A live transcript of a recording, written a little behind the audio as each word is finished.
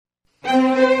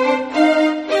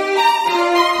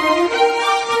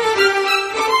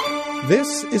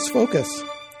This is Focus,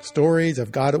 stories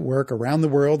of God at work around the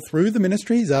world through the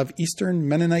ministries of Eastern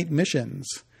Mennonite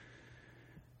Missions.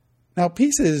 Now,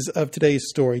 pieces of today's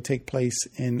story take place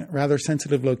in rather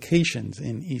sensitive locations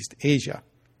in East Asia.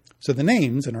 So the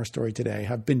names in our story today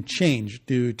have been changed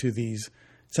due to these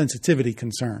sensitivity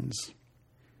concerns.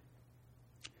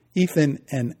 Ethan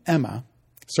and Emma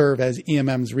serve as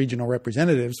EMM's regional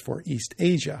representatives for East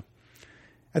Asia.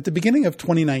 At the beginning of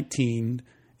 2019,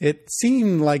 it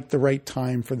seemed like the right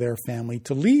time for their family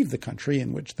to leave the country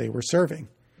in which they were serving.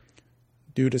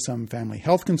 Due to some family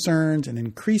health concerns and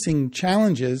increasing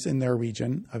challenges in their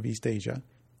region of East Asia,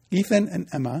 Ethan and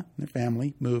Emma and their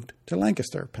family moved to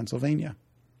Lancaster, Pennsylvania.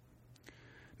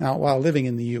 Now, while living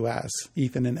in the U.S.,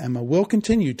 Ethan and Emma will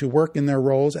continue to work in their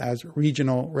roles as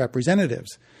regional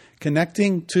representatives,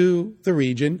 connecting to the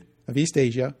region of East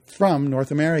Asia from North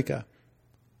America.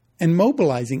 And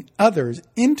mobilizing others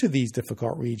into these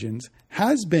difficult regions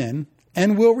has been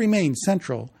and will remain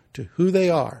central to who they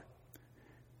are.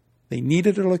 They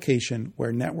needed a location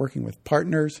where networking with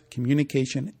partners,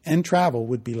 communication, and travel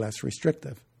would be less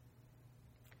restrictive.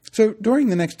 So during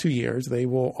the next 2 years, they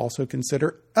will also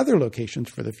consider other locations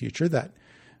for the future that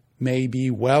may be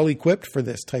well equipped for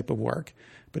this type of work.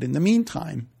 But in the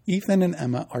meantime, Ethan and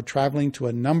Emma are traveling to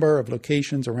a number of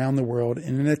locations around the world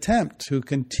in an attempt to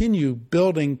continue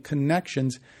building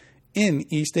connections in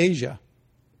East Asia.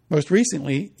 Most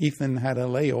recently, Ethan had a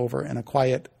layover in a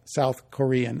quiet South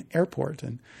Korean airport,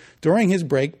 and during his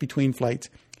break between flights,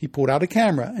 he pulled out a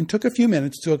camera and took a few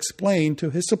minutes to explain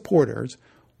to his supporters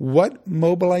what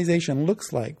mobilization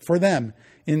looks like for them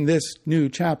in this new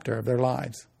chapter of their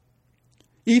lives.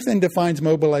 Ethan defines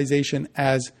mobilization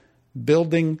as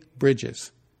building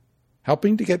bridges,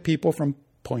 helping to get people from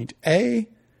point A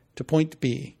to point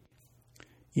B.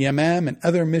 EMM and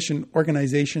other mission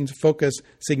organizations focus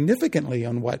significantly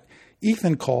on what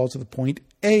Ethan calls the point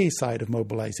A side of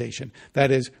mobilization,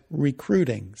 that is,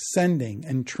 recruiting, sending,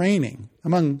 and training,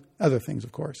 among other things,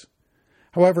 of course.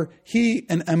 However, he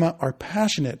and Emma are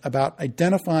passionate about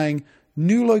identifying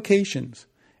new locations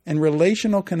and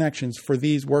relational connections for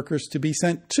these workers to be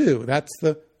sent to. That's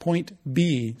the point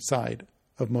B side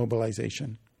of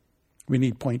mobilization. We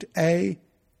need point A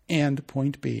and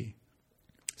point B.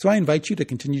 So I invite you to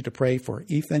continue to pray for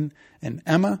Ethan and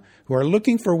Emma, who are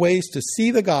looking for ways to see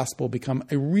the gospel become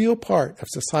a real part of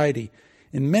society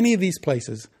in many of these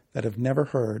places that have never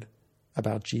heard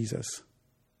about Jesus.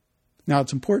 Now,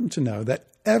 it's important to know that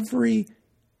every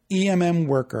EMM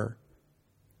worker,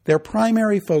 their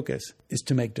primary focus is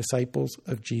to make disciples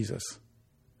of Jesus.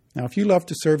 Now, if you love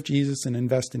to serve Jesus and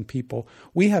invest in people,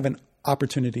 we have an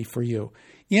opportunity for you.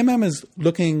 EMM is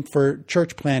looking for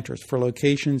church planters for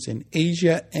locations in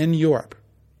Asia and Europe.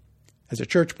 As a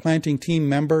church planting team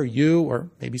member, you, or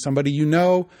maybe somebody you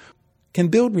know, can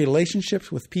build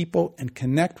relationships with people and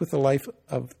connect with the life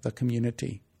of the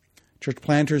community. Church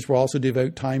planters will also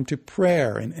devote time to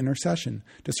prayer and intercession,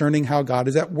 discerning how God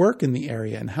is at work in the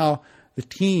area and how the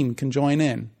team can join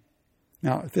in.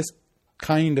 Now, if this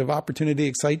kind of opportunity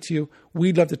excites you,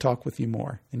 we'd love to talk with you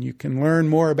more. And you can learn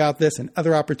more about this and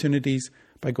other opportunities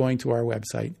by going to our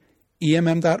website,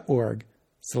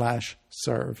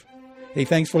 emm.org/serve. Hey,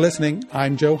 thanks for listening.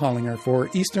 I'm Joe Hollinger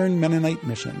for Eastern Mennonite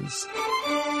Missions.